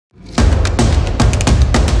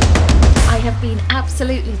have been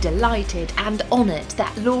absolutely delighted and honoured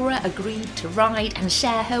that Laura agreed to ride and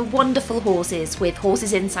share her wonderful horses with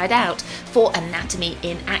Horses Inside Out for Anatomy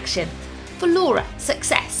in Action. For Laura,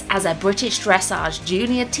 success as a British dressage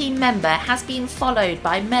junior team member has been followed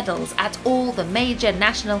by medals at all the major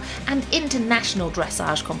national and international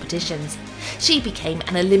dressage competitions. She became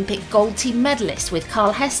an Olympic gold team medalist with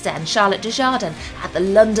Carl Hester and Charlotte Desjardins at the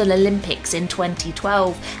London Olympics in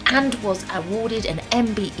 2012 and was awarded an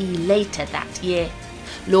MBE later that year.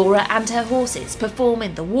 Laura and her horses perform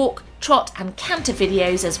in the walk, trot and canter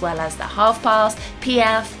videos as well as the half pass,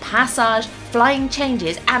 piaffe, passage, flying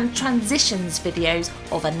changes and transitions videos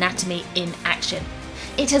of Anatomy in Action.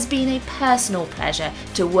 It has been a personal pleasure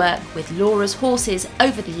to work with Laura's horses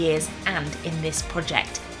over the years and in this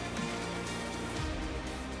project.